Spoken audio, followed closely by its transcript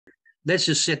let's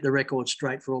just set the record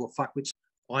straight for all the fuckwits.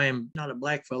 I am not a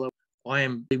black fellow. I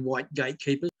am the white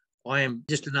gatekeepers. I am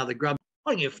just another grub.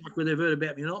 I don't give a fuck whether they've heard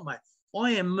about me or not, mate.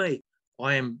 I am me.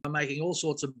 I am making all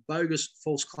sorts of bogus,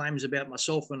 false claims about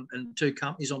myself and two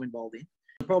companies I'm involved in.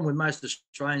 The problem with most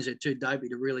Australians, they're too dopey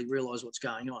to really realise what's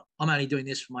going on. I'm only doing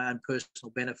this for my own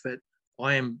personal benefit.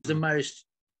 I am the most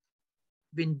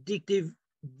vindictive,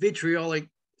 vitriolic,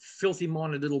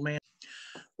 filthy-minded little man.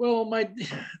 Well, mate,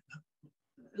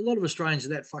 a lot of Australians are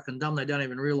that fucking dumb. They don't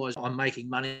even realise I'm making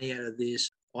money out of this.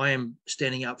 I am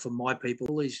standing up for my people.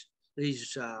 All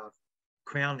these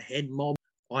crown head mob.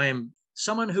 I am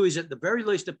someone who is at the very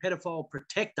least a pedophile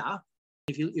protector.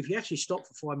 If you actually stop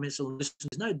for 5 minutes and listen,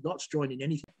 there's no dots joined in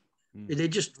anything. They're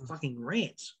just fucking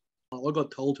rants. I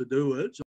got told to do it. So